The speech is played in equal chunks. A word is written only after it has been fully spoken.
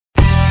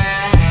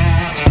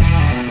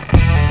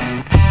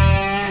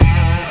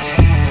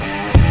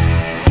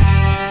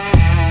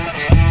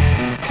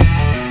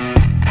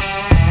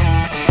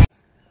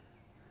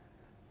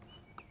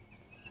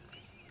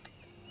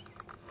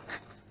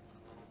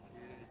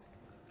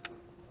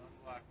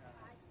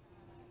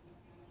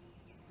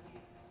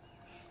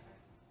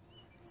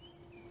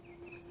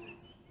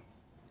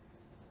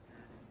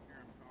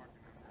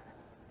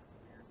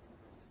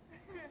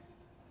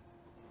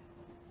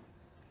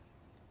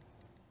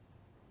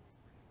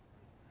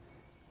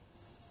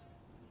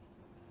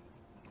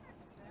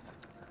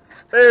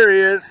There he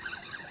is.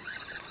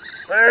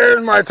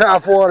 There's my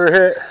top water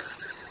hit.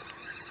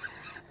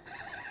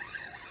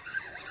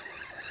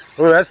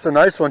 Oh, that's the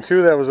nice one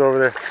too that was over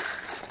there.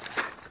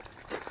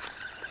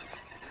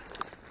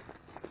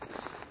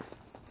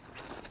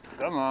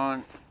 Come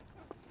on.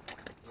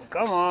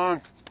 Come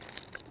on.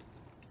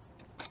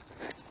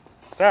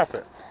 Stop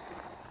it.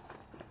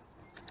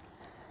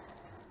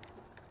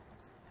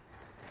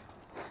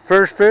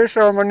 First fish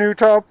on my new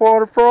top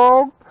water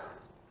frog.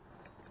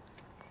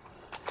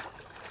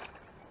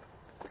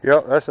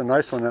 Yep, that's a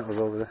nice one that was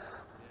over there.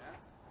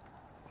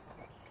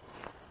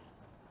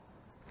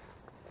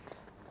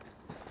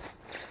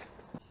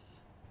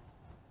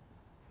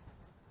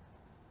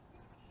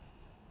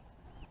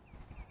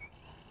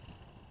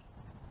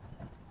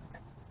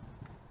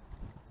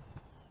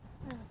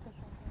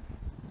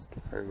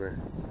 Right where?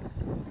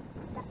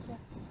 Gotcha.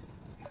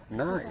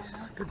 Nice.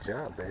 Good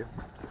job, babe.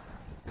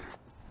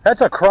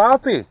 That's a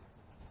crappie.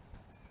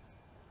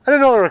 I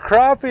didn't know there were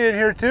crappie in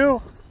here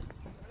too.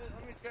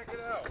 Let me check it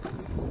out.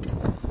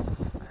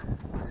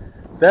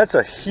 That's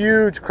a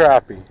huge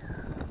crappie.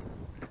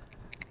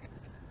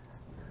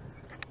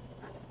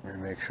 Let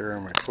me make sure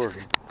I'm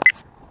recording.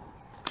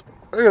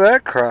 Look at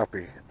that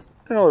crappie.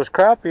 I didn't know there's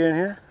crappie in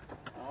here.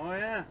 Oh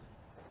yeah.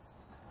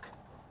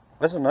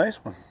 That's a nice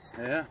one.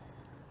 Yeah.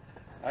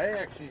 I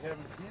actually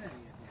haven't seen any in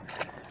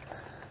here.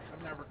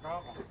 I've never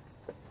caught one.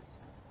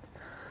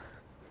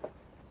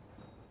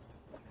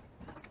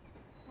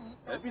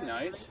 That'd be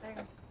nice.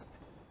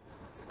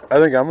 I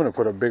think I'm going to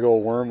put a big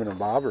old worm and a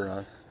bobber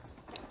on.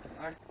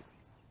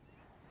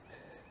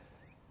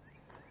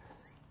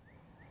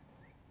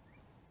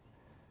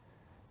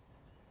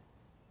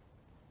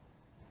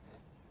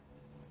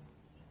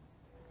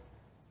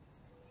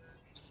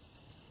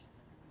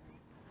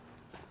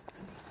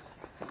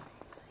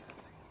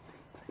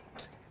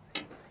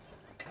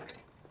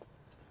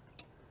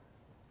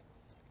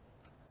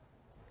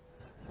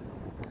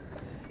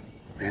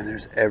 Man,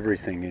 there's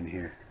everything in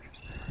here.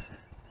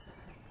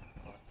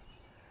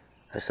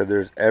 I said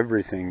there's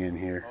everything in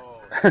here.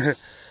 Oh.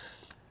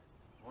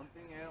 One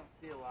thing I don't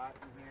see a lot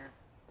in here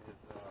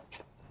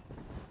is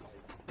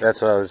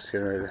That's what I was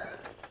getting ready to...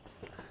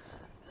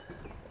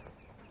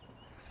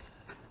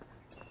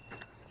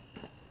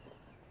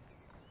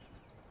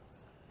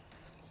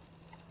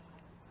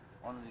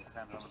 one of these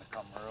times I'm going to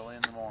come early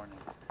in the morning.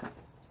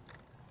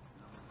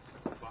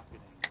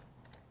 Bucketing.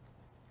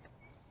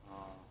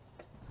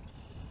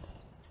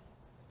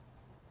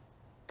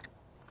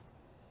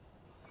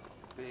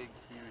 Big,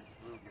 huge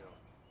bluegill.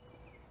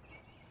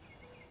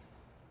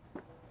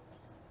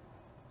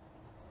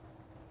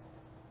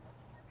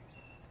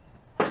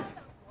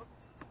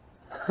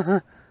 What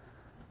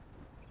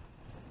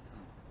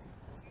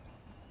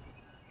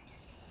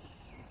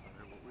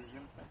were you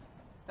going to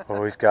say?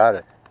 Oh, he's got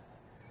it.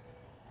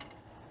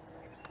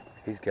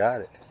 He's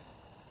got it.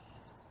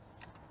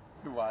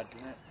 You're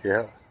watching it?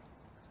 Yeah.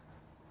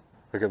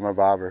 Look at my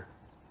bobber.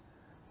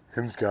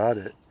 Him's got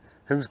it.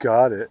 Him's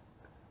got it.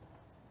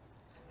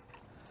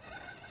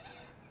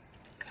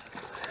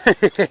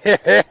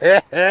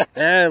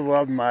 I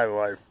love my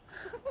life.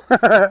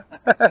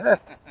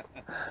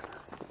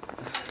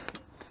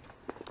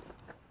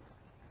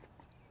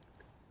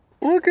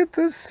 Look at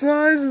the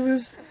size of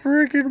this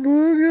freaking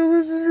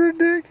bluegill. This is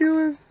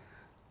ridiculous.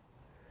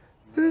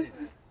 Yeah,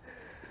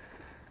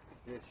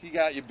 she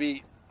got you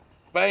beat.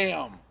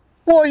 Bam!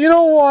 Well, you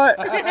know what?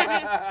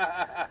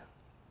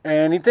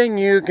 Anything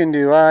you can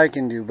do, I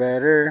can do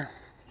better.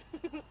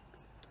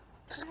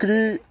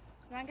 Skidd-Row.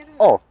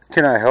 Oh,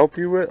 can I help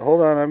you with?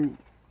 Hold on, I'm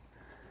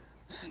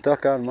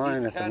stuck on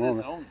mine at the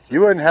moment.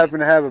 You wouldn't happen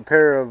to have a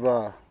pair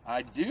of...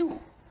 I do.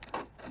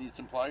 Need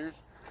some pliers?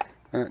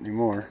 Not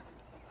anymore.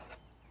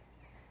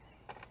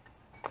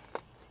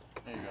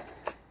 There you go.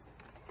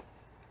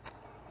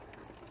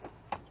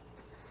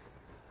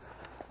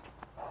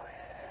 Oh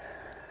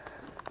yeah.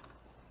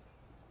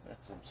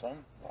 There's some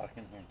sunblock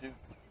in here too.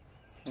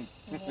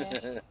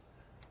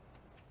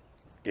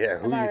 Yeah,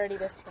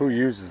 who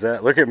uses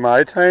that? Look at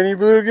my tiny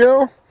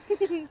bluegill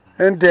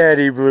and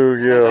daddy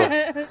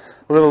bluegill.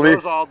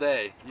 Those all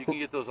day. You can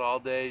get those all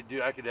day.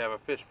 Dude, I could have a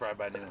fish fry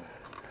by noon.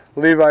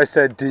 Levi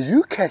said, "Did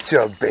you catch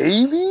a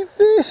baby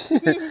fish?"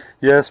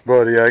 Yes,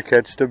 buddy, I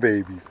catched a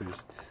baby fish.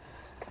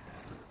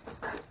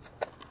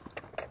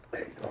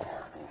 There you go.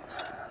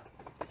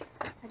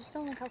 I just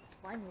don't like how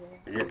slimy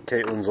they Get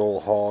Caitlin's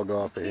old hog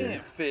off of You here.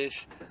 can't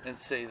fish and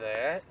say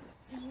that.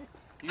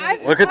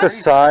 Look at the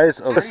size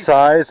of that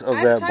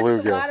I've touched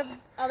bluegill. a lot of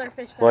other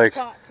fish that Like,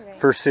 I caught today.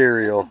 for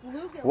cereal. That's a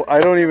bluegill. Well,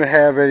 I don't even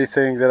have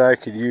anything that I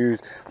could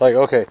use. Like,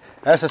 okay,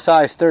 that's a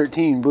size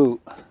 13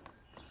 boot.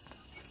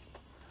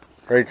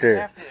 Right You there.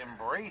 have to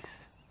embrace.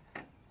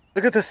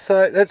 Look at the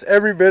size. That's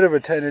every bit of a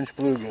 10-inch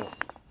bluegill.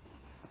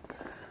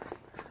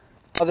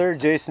 Other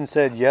Jason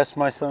said, "Yes,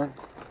 my son."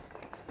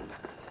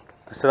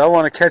 I said, "I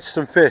want to catch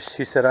some fish."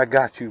 He said, "I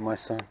got you, my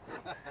son."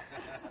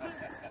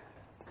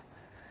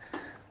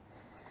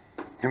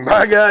 And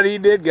by God, he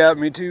did got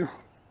me too.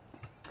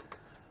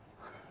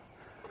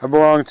 I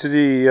belong to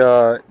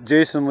the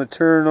Jason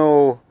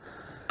Letourneau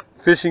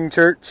fishing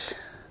church.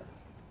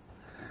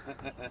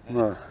 I'm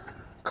a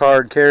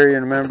card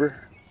carrying member.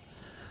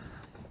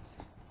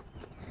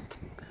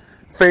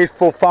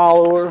 Faithful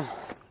follower.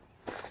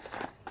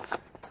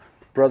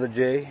 Brother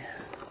Jay.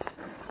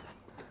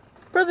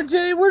 Brother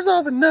Jay, where's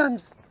all the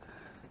nuns?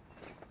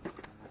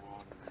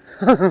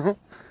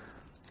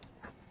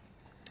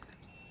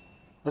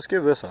 Let's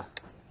give this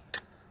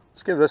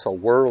a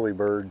whirly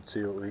bird,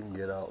 see what we can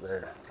get out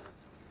there.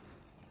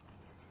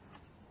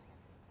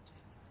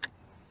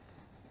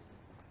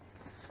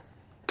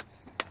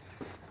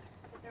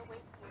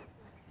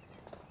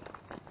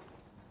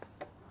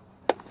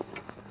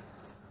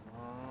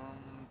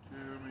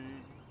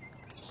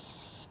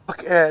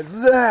 Look at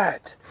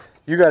that!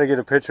 You got to get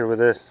a picture with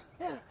this.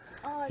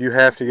 You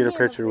have to get a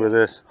picture with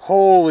this.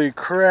 Holy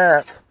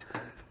crap!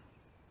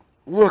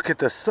 Look at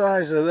the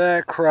size of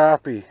that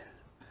crappie.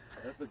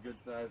 That's a good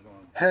size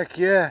one. Heck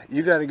yeah!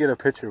 You got to get a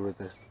picture with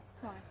this.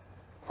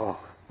 Oh,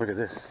 look at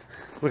this!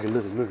 Look at.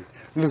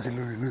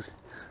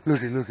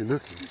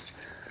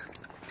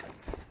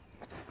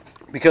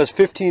 Because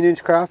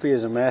 15-inch crappie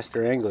is a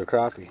master angler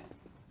crappie.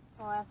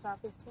 Oh, that's not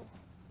 15.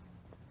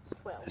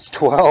 12. It's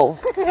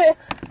 12.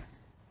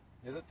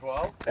 Is it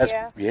 12? That's,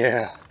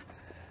 yeah.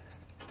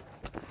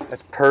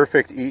 That's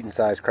perfect eating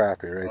size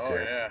crappie right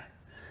there. Oh, yeah.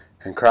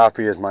 And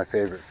crappie is my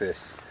favorite fish.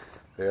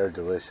 They are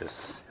delicious.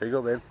 Here you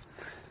go, babe.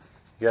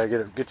 You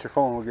gotta get your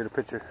phone, we'll get a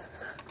picture.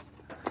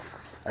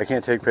 I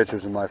can't take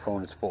pictures with my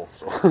phone, it's full.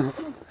 So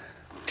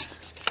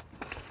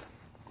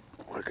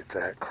look at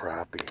that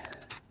crappie.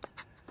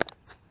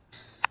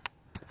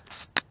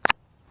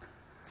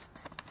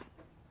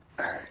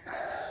 Alright.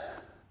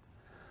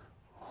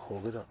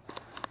 Hold it up.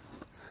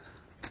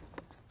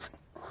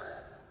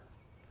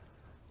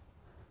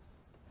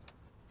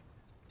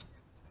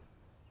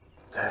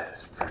 That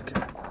is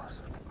freaking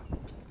awesome.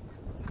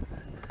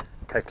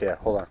 Heck yeah,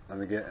 hold on, let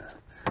me get it.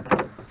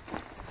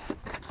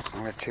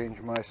 I'm going to change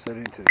my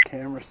setting to the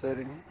camera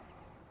setting.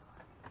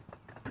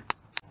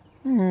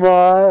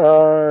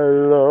 My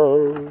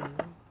love.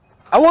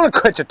 I want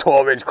to catch a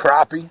 12-inch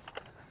crappie.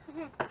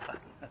 Could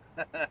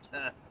have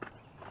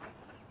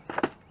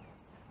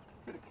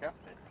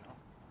kept it, you know.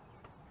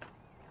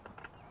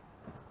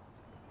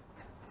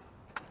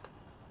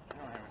 I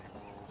don't have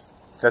any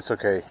rules. That's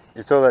okay.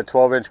 You throw that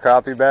 12-inch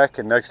crappie back,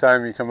 and next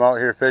time you come out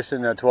here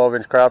fishing, that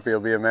 12-inch crappie will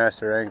be a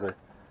master angler.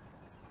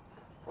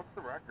 What's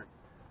the record?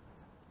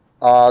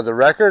 The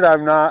record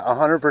I'm not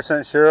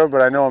 100% sure of,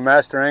 but I know a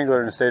master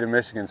angler in the state of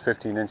Michigan is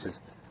 15 inches.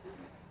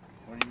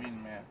 What do you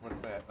mean, man? What's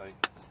that, like?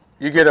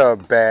 You get a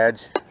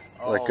badge,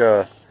 Oh, like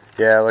a,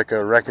 yeah, like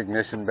a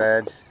recognition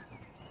badge.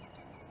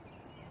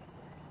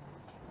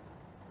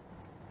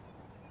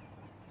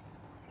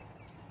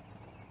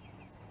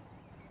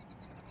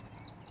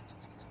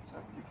 That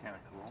would be kind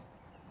of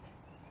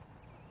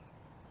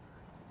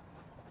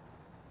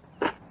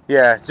cool.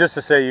 Yeah, just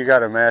to say you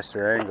got a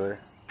master angler.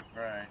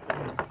 Right.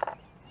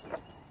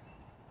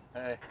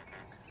 Hey.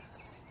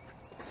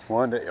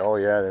 One day, oh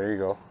yeah, there you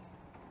go.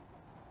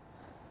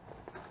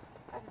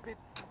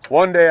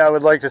 One day I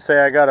would like to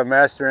say I got a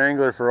master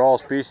angler for all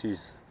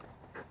species.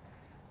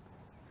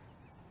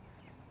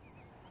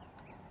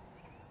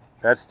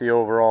 That's the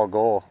overall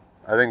goal.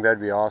 I think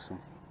that'd be awesome.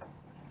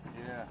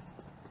 Yeah.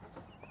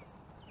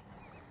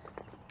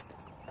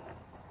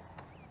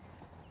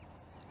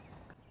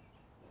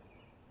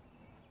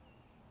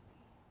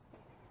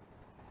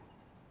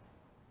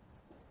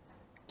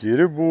 Get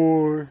it,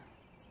 boy.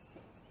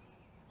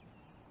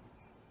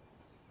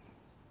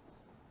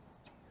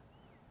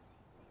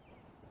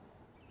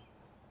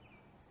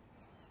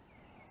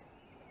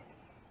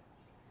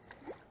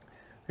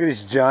 Look at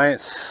this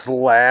giant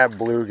slab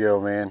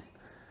bluegill, man.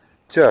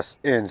 Just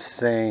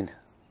insane.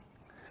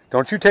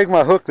 Don't you take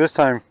my hook this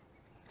time.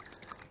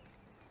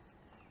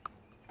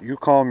 You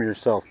calm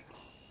yourself.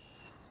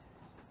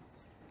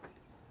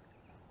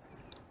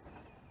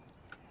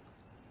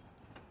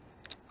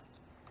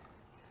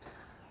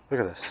 Look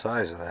at the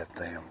size of that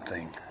damn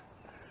thing.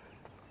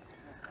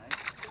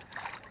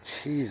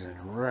 Cheese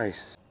and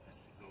rice.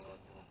 You're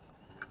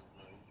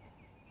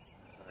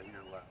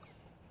left.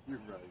 You're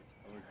right.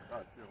 I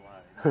thought you're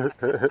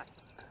lying.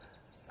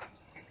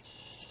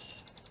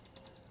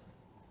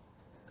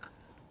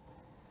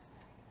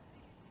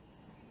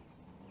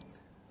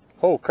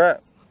 Oh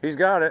crap, he's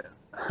got it.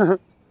 Oh,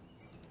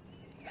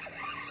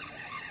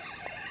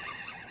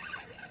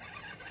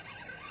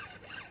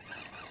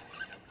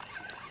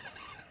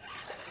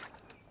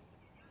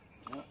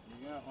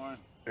 you got one.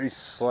 He's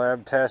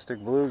slab-tastic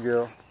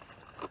bluegill.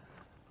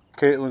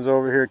 Caitlin's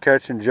over here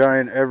catching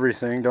giant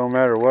everything. Don't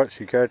matter what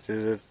she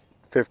catches, it's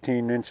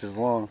 15 inches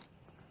long.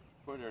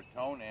 Put her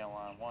toenail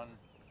on one,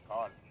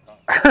 caught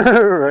it.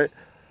 Right.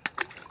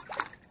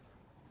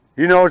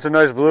 You know it's a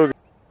nice bluegill.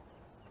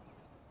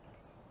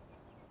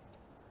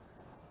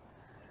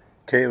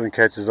 Caitlin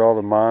catches all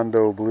the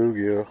Mondo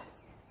bluegill.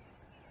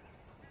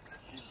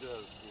 She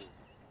does too.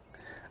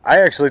 I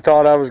actually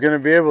thought I was going to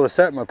be able to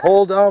set my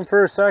pole down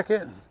for a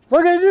second.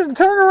 Look at you,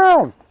 turn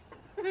around.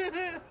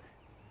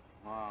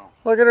 Wow.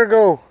 Look at her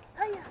go.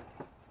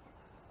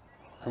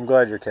 I'm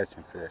glad you're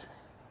catching fish.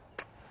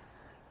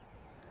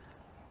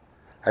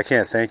 I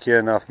can't thank you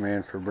enough,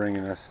 man, for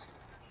bringing us.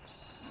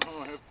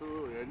 Oh,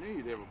 absolutely. I knew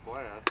you'd have a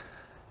blast.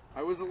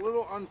 I was a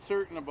little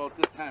uncertain about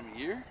this time of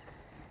year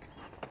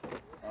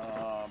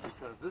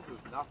because this is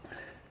nothing.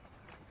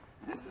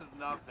 This is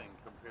nothing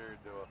compared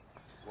to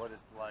what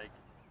it's like.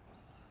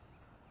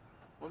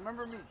 Well,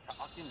 remember me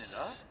talking it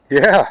up?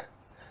 Yeah.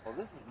 Well,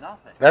 this is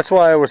nothing. That's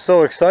why I was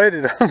so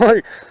excited. I'm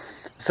like,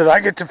 I said, I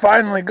get to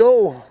finally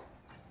go.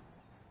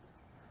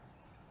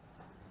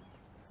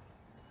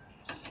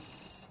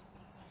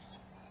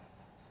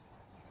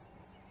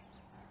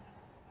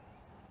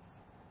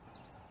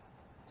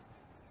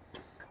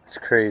 It's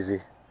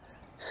crazy.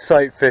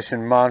 Sight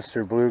fishing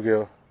monster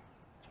bluegill.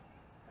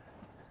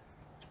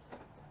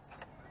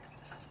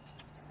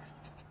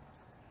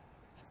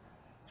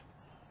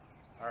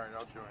 Alright,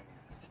 I'll join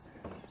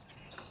you.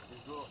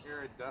 These little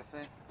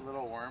iridescent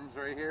little worms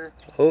right here.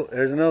 Oh,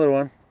 there's another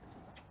one.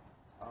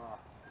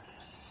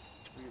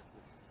 We used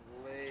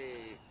to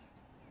slay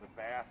the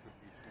bass with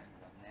these things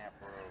on Nap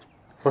Road.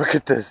 Look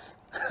at this.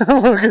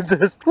 Look at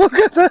this. Look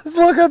at this.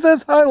 Look at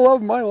this. I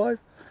love my life.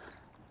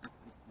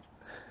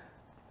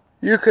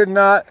 You could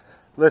not,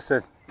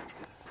 listen,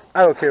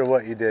 I don't care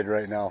what you did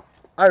right now.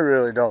 I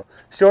really don't.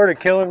 Short of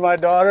killing my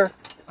daughter,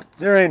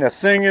 there ain't a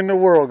thing in the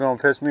world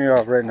gonna piss me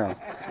off right now.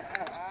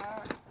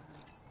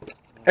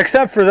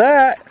 Except for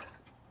that.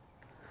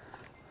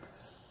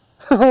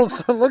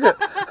 Look at,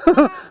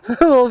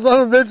 little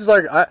son of a bitch is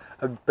like, I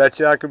bet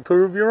you I can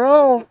prove you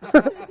wrong.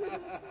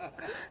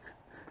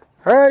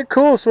 Alright,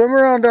 cool, swim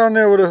around down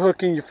there with a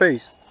hook in your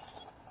face.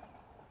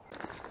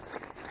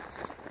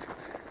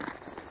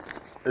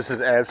 This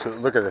is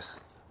absolute. Look at this.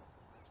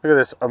 Look at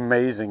this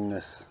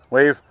amazingness.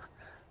 Wave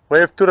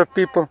to the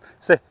people.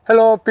 Say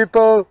hello,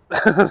 people.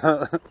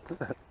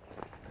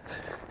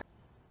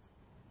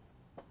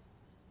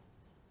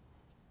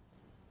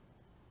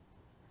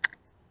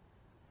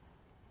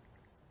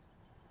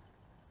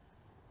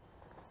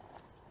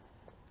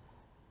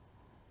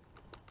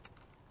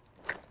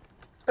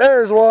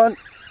 There's one.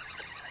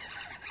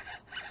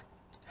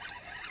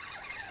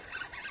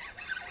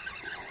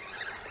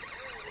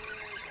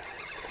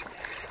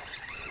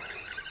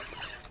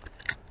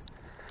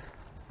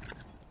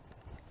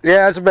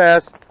 Yeah, it's a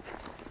bass.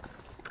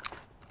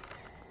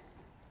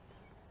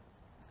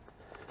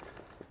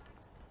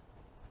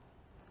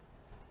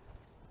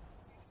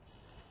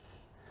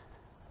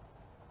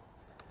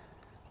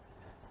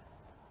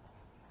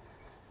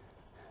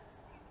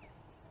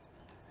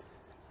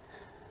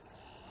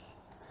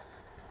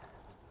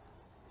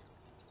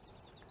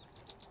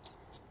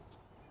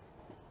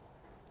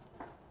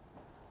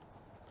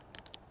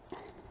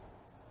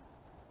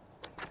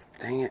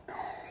 Dang it.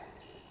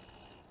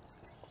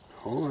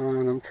 Hold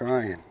on, I'm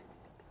trying.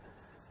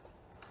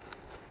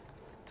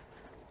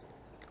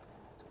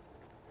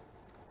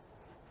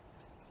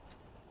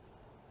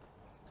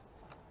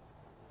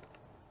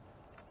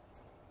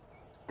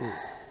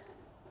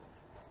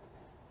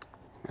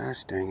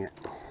 Gosh dang it.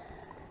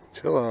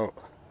 Chill out.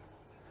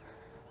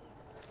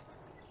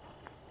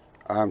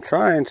 I'm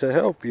trying to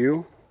help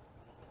you.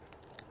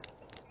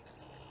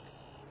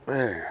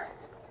 There.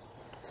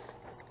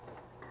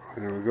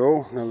 There we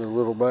go. Another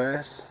little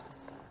bass.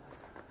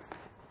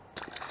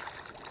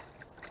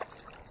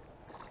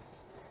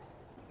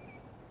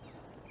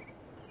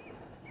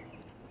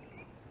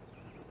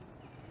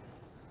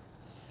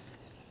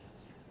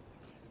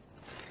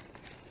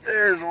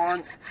 There's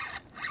one.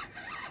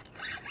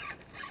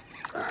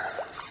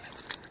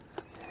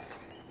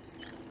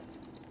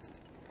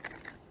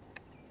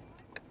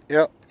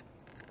 Yep.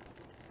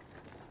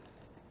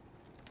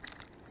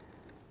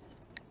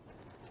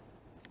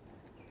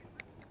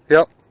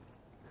 Yep.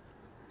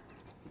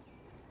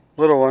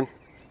 Little one.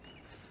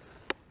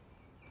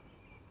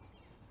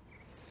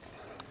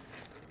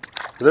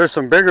 There's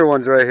some bigger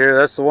ones right here.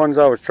 That's the ones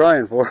I was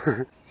trying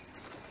for.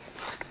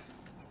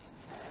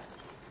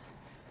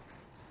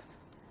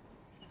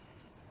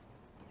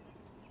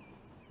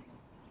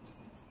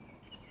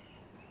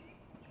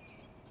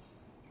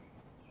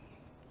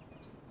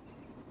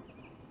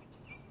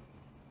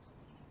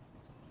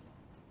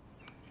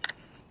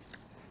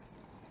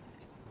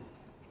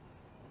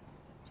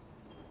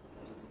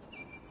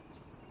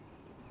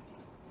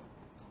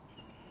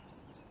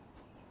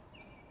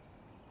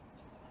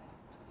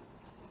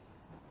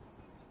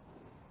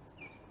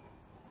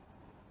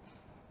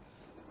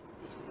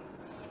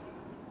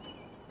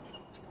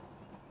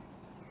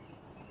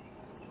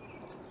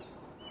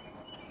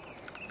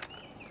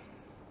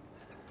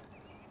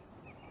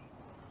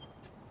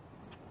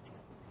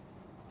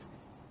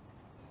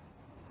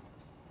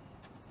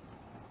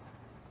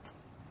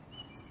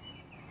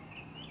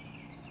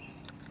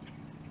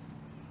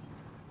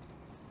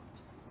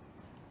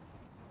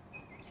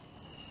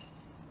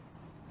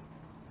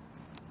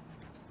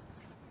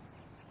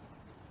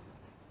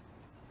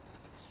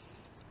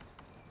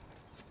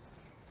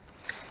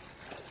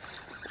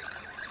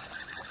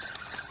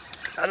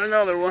 Got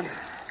another one.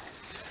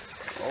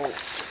 Oh,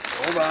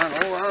 Hold on,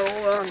 hold on,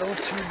 hold on. Don't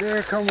you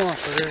dare come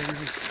off of there,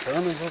 you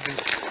son of a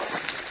bitch.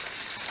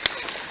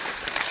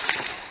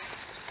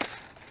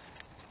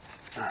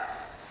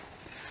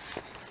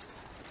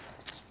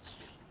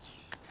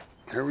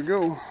 Here we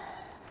go.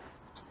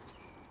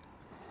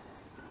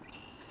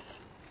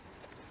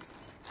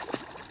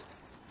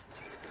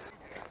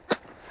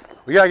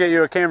 We gotta get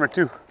you a camera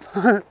too.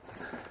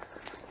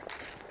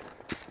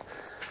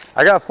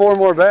 I got 4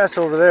 more bass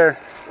over there.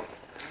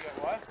 You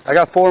got what? I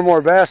got 4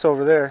 more bass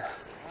over there.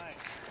 Nice.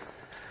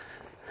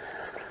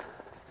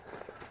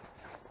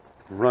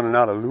 Running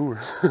out of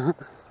lures.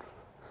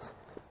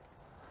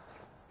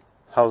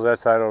 How's that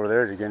side over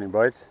there? Did you get any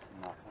bites?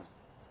 Nothing.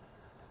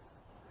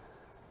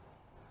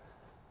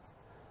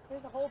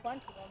 There's a whole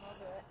bunch of them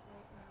over it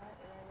in that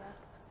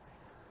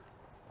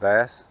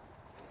area. Bass?